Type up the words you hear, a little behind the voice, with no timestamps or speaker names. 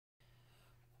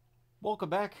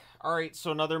Welcome back. All right, so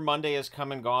another Monday has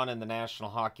come and gone in the National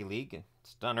Hockey League.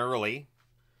 It's done early.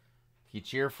 If you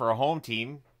cheer for a home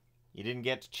team, you didn't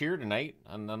get to cheer tonight,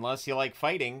 unless you like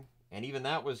fighting. And even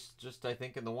that was just, I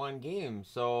think, in the one game.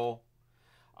 So,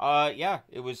 yeah,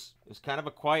 it was kind of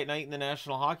a quiet night in the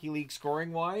National Hockey League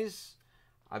scoring wise.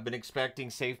 I've been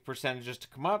expecting save percentages to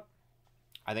come up.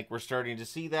 I think we're starting to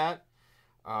see that.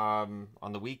 On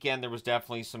the weekend, there was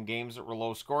definitely some games that were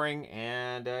low scoring,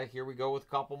 and here we go with a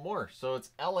couple more. So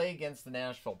it's LA against the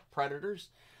Nashville Predators.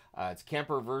 It's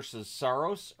Kemper versus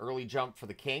Saros. Early jump for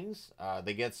the Kings.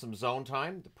 They get some zone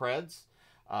time. The Preds,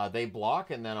 they block,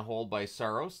 and then a hold by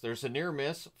Saros. There's a near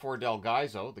miss for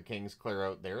Delgaizo. The Kings clear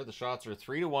out there. The shots are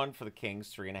 3-1 for the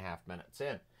Kings, 3.5 minutes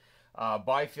in.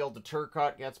 Byfield to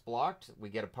Turcotte gets blocked. We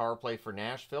get a power play for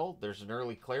Nashville. There's an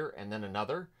early clear, and then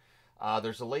another.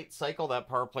 There's a late cycle. That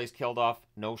power play's killed off.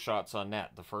 No shots on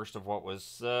net. The first of what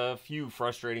was a few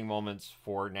frustrating moments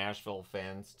for Nashville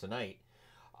fans tonight.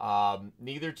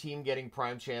 Neither team getting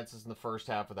prime chances in the first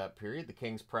half of that period. The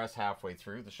Kings press halfway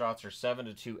through. The shots are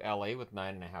 7-2 LA with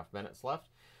 9.5 minutes left.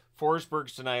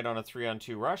 Forsberg's tonight on a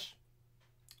 3-on-2 rush.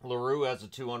 LaRue has a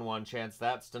 2-on-1 chance.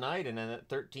 That's tonight. And then at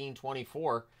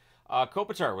 13:24,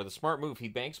 Kopitar with a smart move. He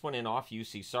banks one in off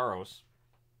UC Saros.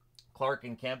 Clark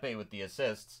and Kempe with the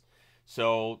assists.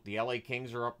 So the LA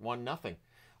Kings are up 1-0.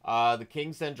 The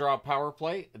Kings then draw a power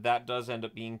play. That does end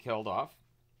up being killed off.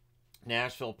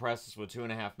 Nashville presses with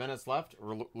 2.5 minutes left.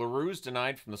 LaRue's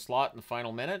denied from the slot in the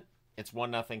final minute. It's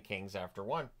 1-0 Kings after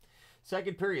one.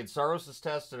 Second period, Saros is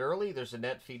tested early. There's a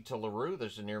net feed to LaRue.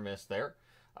 There's a near miss there.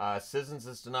 Sissons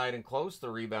is denied and close.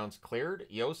 The rebound's cleared.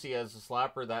 Yossi has a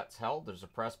slapper. That's held. There's a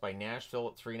press by Nashville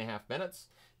at 3.5 minutes.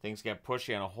 Things get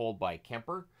pushy on a hold by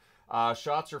Kemper.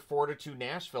 Shots are 4-2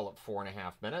 Nashville at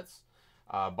 4.5 minutes.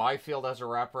 Byfield has a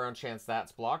wraparound chance.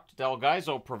 That's blocked.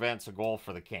 Delgaizo prevents a goal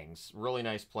for the Kings. Really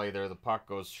nice play there. The puck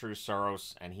goes through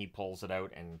Saros, and he pulls it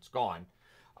out, and it's gone.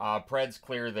 Preds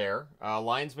clear there.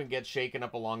 Linesman gets shaken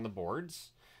up along the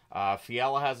boards.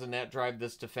 Fiala has a net drive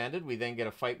that's defended. We then get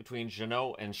a fight between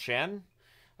Jeannot and Shen.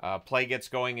 Play gets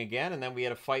going again, and then we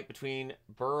had a fight between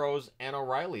Burrows and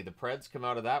O'Reilly. The Preds come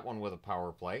out of that one with a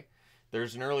power play.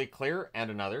 There's an early clear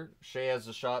and another. Shea has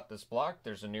a shot that's blocked.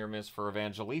 There's a near miss for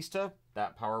Evangelista.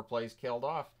 That power play's killed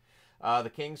off.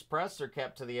 The Kings press are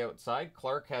kept to the outside.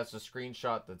 Clark has a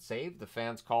screenshot that's saved. The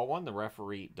fans call one. The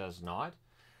referee does not.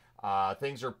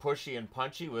 Things are pushy and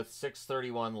punchy with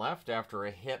 6:31 left after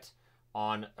a hit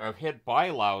by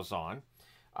Lauzon.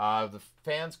 The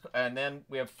fans, and then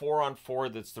we have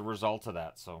 4-on-4. That's the result of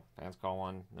that. So fans call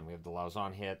one. Then we have the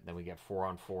Lauzon hit. Then we get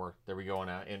 4-on-4. There we go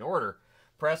in order.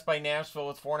 Pressed by Nashville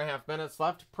with 4.5 minutes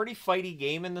left. Pretty fighty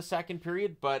game in the second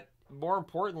period, but more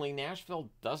importantly,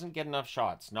 Nashville doesn't get enough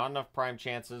shots. Not enough prime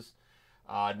chances.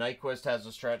 Nyquist has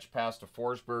a stretch pass to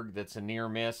Forsberg that's a near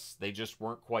miss. They just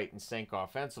weren't quite in sync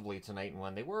offensively tonight, and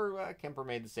when they were, Kemper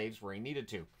made the saves where he needed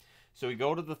to. So we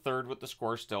go to the third with the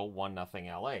score still 1-0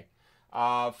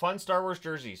 LA. Fun Star Wars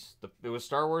jerseys. It was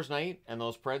Star Wars night, and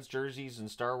those Preds jerseys and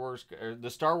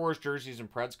the Star Wars jerseys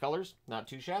and Preds colors, not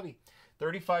too shabby.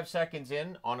 35 seconds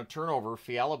in, on a turnover,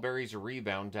 Fiala buries a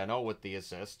rebound, Dano with the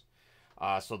assist.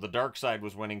 So the dark side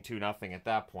was winning 2-0 at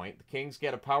that point. The Kings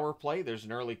get a power play. There's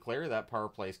an early clear. That power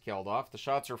play's killed off. The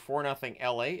shots are 4-0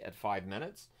 LA at 5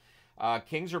 minutes.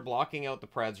 Kings are blocking out the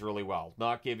Preds really well,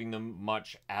 not giving them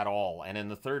much at all. And in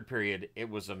the third period, it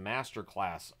was a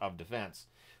masterclass of defense.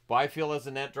 Byfield has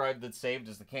a net drive that's saved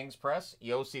as the Kings press.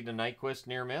 Yossi to Nyquist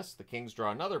near miss. The Kings draw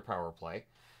another power play.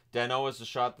 Dano is a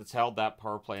shot that's held. That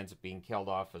power play ends up being killed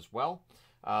off as well.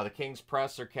 The Kings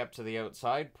press are kept to the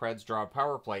outside. Preds draw a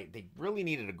power play. They really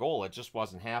needed a goal. It just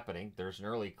wasn't happening. There's an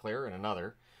early clear and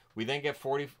another. We then get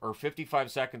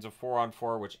 55 seconds of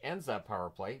 4-on-4, which ends that power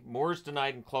play. Moore's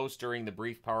denied and close during the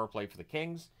brief power play for the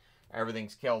Kings.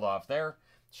 Everything's killed off there.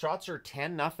 Shots are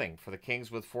 10-0 for the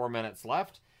Kings with 4 minutes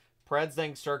left. Preds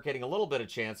then start getting a little bit of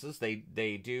chances. They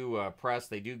do press.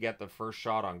 They do get the first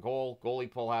shot on goal. Goalie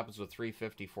pull happens with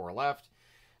 3:54 left.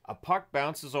 A puck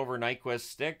bounces over Nyquist's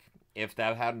stick. If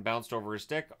that hadn't bounced over his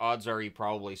stick, odds are he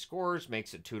probably scores,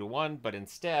 makes it 2-1. But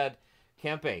instead,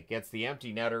 Kempe gets the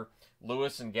empty netter.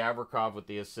 Lewis and Gavrikov with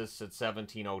the assists at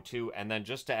 17:02. And then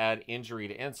just to add injury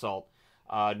to insult,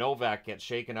 Novak gets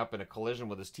shaken up in a collision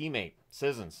with his teammate,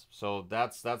 Sissons. So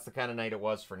that's the kind of night it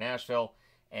was for Nashville.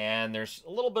 And there's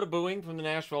a little bit of booing from the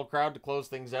Nashville crowd to close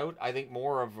things out. I think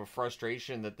more of a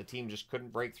frustration that the team just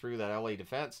couldn't break through that LA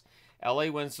defense. LA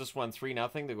wins this one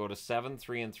 3-0. They go to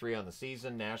 7-3-3 on the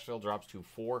season. Nashville drops to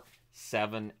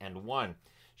 4-7-1.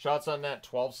 Shots on net,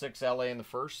 12-6 LA in the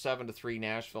first, 7-3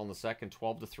 Nashville in the second,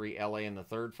 12-3 LA in the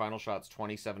third. Final shots,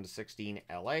 27-16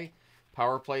 LA.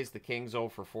 Power plays, the Kings 0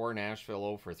 for 4, Nashville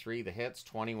 0 for 3. The hits,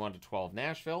 21-12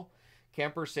 Nashville.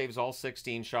 Kemper saves all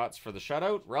 16 shots for the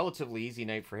shutout. Relatively easy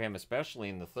night for him, especially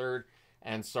in the third.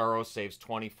 And Saros saves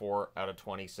 24 out of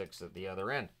 26 at the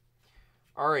other end.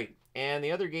 All right, and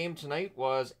the other game tonight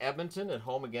was Edmonton at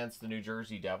home against the New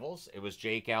Jersey Devils. It was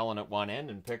Jake Allen at one end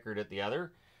and Pickard at the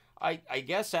other. I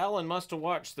guess Allen must have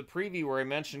watched the preview where I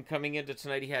mentioned coming into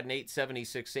tonight he had an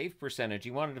 .876 save percentage.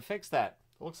 He wanted to fix that.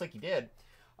 It looks like he did.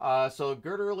 So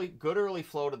good early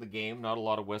flow to the game. Not a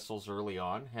lot of whistles early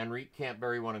on. Henrique can't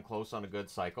bury one in close on a good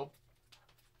cycle.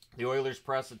 The Oilers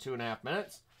press at 2.5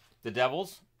 minutes. The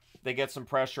Devils, they get some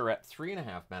pressure at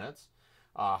 3.5 minutes.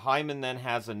 Hyman then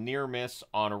has a near miss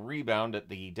on a rebound at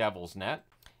the Devils net.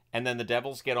 And then the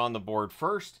Devils get on the board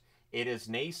first. It is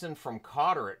Nason from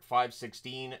Cotter at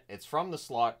 5:16. It's from the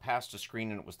slot, past a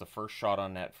screen, and it was the first shot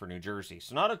on net for New Jersey.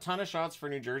 So not a ton of shots for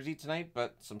New Jersey tonight,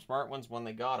 but some smart ones when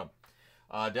they got them.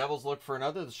 Devils look for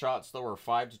another. The shots, though, are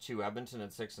 5-2 Edmonton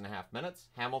at 6.5 minutes.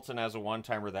 Hamilton has a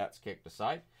one-timer that's kicked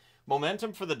aside.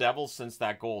 Momentum for the Devils since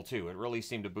that goal, too. It really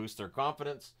seemed to boost their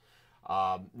confidence.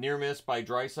 Near miss by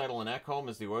Draisaitl and Ekholm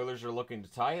as the Oilers are looking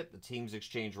to tie it. The teams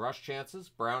exchange rush chances.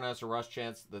 Brown has a rush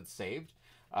chance that's saved.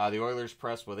 The Oilers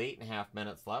press with 8.5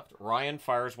 minutes left. Ryan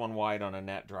fires one wide on a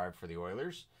net drive for the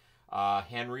Oilers.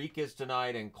 Henrique is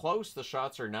denied and close. The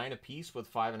shots are 9 apiece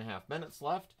with 5.5 minutes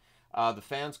left. The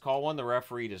fans call one. The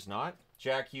referee does not.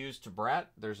 Jack Hughes to Bratt.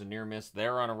 There's a near miss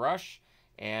there on a rush.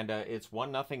 And it's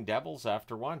 1-0 Devils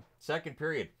after one. Second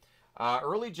period.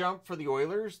 Early jump for the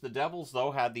Oilers. The Devils,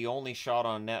 though, had the only shot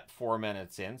on net 4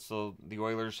 minutes in. So the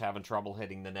Oilers having trouble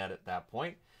hitting the net at that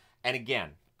point. And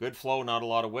again, good flow, not a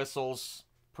lot of whistles.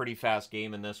 Pretty fast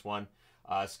game in this one.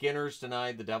 Skinner's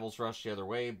denied. The Devils rush the other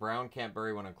way. Brown can't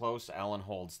bury one in close. Allen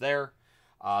holds there.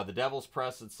 The Devils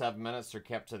press at 7 minutes. They're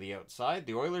kept to the outside.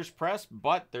 The Oilers press,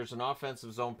 but there's an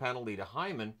offensive zone penalty to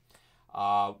Hyman,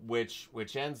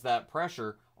 which ends that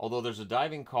pressure, although there's a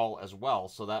diving call as well,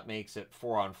 so that makes it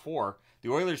 4-on-4.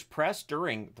 The Oilers press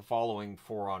during the following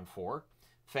 4-on-4.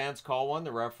 Fans call one.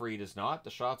 The referee does not.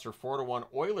 The shots are 4-1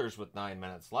 Oilers with 9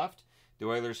 minutes left. The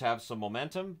Oilers have some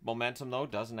momentum. Momentum, though,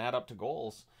 doesn't add up to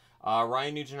goals.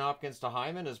 Ryan Nugent-Hopkins to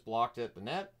Hyman is blocked at the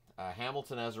net.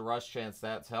 Hamilton has a rush chance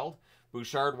that's held.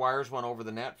 Bouchard wires one over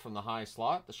the net from the high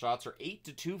slot. The shots are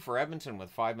 8-2 for Edmonton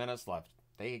with 5 minutes left.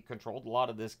 They controlled a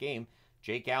lot of this game.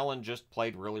 Jake Allen just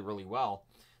played really, really well.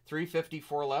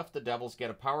 3:54 left. The Devils get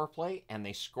a power play, and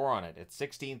they score on it. At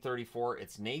 16:34,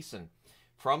 it's Nason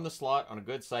from the slot on a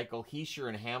good cycle. Hischier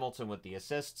and Hamilton with the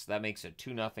assists. That makes it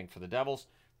 2-0 for the Devils.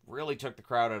 Really took the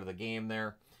crowd out of the game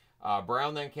there.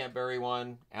 Brown then can't bury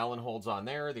one. Allen holds on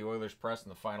there. The Oilers press in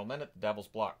the final minute. The Devils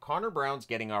block. Connor Brown's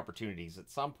getting opportunities. At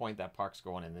some point, that puck's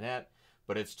going in the net,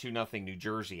 but it's 2-0 New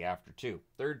Jersey after two.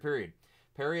 Third period.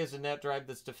 Perry has a net drive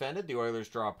that's defended. The Oilers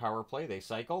draw a power play. They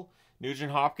cycle.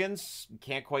 Nugent-Hopkins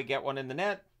can't quite get one in the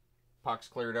net. Puck's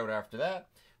cleared out after that.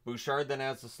 Bouchard then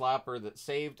has the slapper that's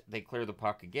saved. They clear the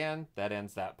puck again. That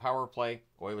ends that power play.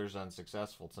 Oilers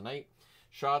unsuccessful tonight.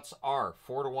 Shots are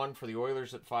 4-1 for the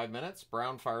Oilers at 5 minutes.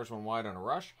 Brown fires one wide on a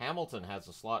rush. Hamilton has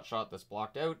a slot shot that's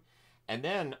blocked out. And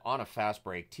then on a fast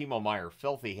break, Timo Meier,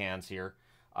 filthy hands here.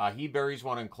 He buries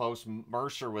one in close.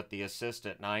 Mercer with the assist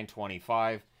at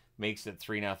 9:25 makes it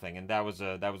 3-0. And that was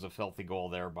a filthy goal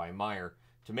there by Meier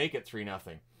to make it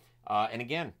 3-0. And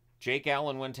again, Jake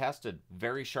Allen, when tested,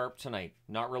 very sharp tonight.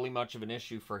 Not really much of an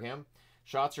issue for him.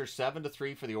 Shots are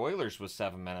 7-3 for the Oilers with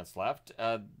 7 minutes left.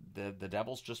 The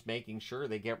Devils just making sure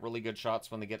they get really good shots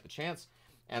when they get the chance.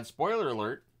 And spoiler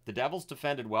alert, the Devils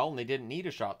defended well and they didn't need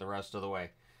a shot the rest of the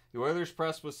way. The Oilers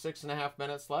press with 6.5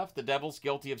 minutes left. The Devils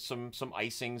guilty of some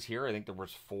icings here. I think there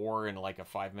was 4 in like a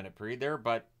 5-minute period there,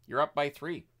 but you're up by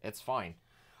 3. It's fine.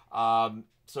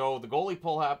 So the goalie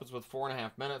pull happens with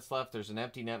 4.5 minutes left. There's an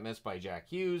empty net miss by Jack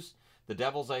Hughes. The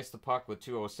Devils ice the puck with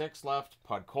 2:06 left.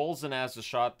 Podkolzin has a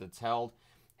shot that's held.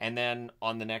 And then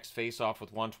on the next face-off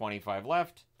with 1:25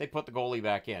 left, they put the goalie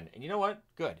back in. And you know what?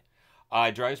 Good.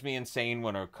 It drives me insane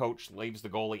when a coach leaves the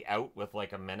goalie out with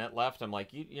like a minute left. I'm like,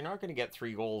 you're not going to get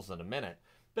 3 goals in a minute.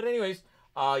 But anyways,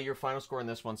 your final score in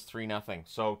this one's 3-0.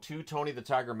 So 2 Tony the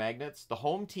Tiger Magnets. The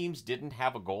home teams didn't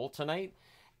have a goal tonight.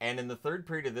 And in the third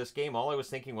period of this game, all I was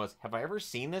thinking was, have I ever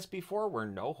seen this before where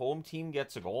no home team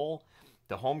gets a goal?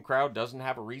 The home crowd doesn't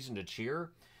have a reason to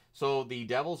cheer. So the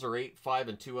Devils are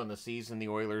 8-5-2 on the season. The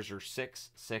Oilers are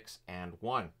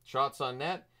 6-6-1. Shots on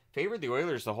net favored the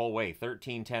Oilers the whole way.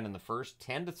 13-10 in the first,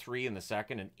 10-3 in the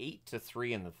second, and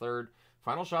 8-3 in the third.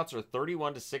 Final shots are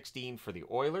 31-16 for the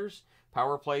Oilers.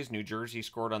 Power plays, New Jersey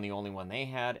scored on the only one they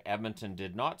had. Edmonton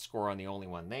did not score on the only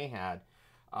one they had.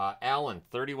 Allen,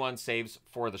 31 saves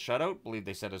for the shutout. I believe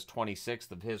they said his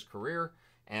 26th of his career.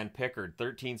 And Pickard,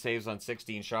 13 saves on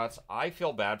 16 shots. I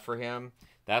feel bad for him.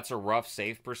 That's a rough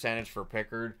save percentage for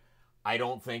Pickard. I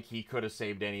don't think he could have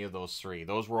saved any of those three.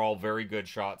 Those were all very good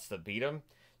shots that beat him.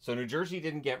 So New Jersey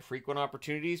didn't get frequent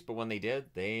opportunities, but when they did,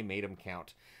 they made them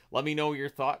count. Let me know your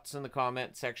thoughts in the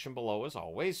comment section below as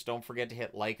always. Don't forget to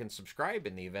hit like and subscribe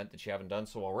in the event that you haven't done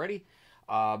so already.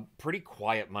 Pretty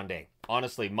quiet Monday.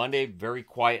 Honestly, Monday, very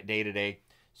quiet day today.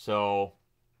 So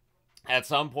at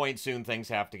some point soon, things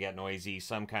have to get noisy.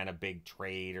 Some kind of big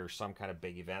trade or some kind of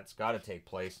big event's got to take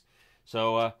place.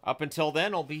 So up until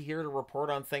then, I'll be here to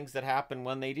report on things that happen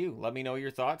when they do. Let me know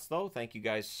your thoughts, though. Thank you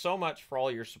guys so much for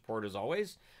all your support as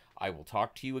always. I will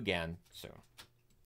talk to you again soon.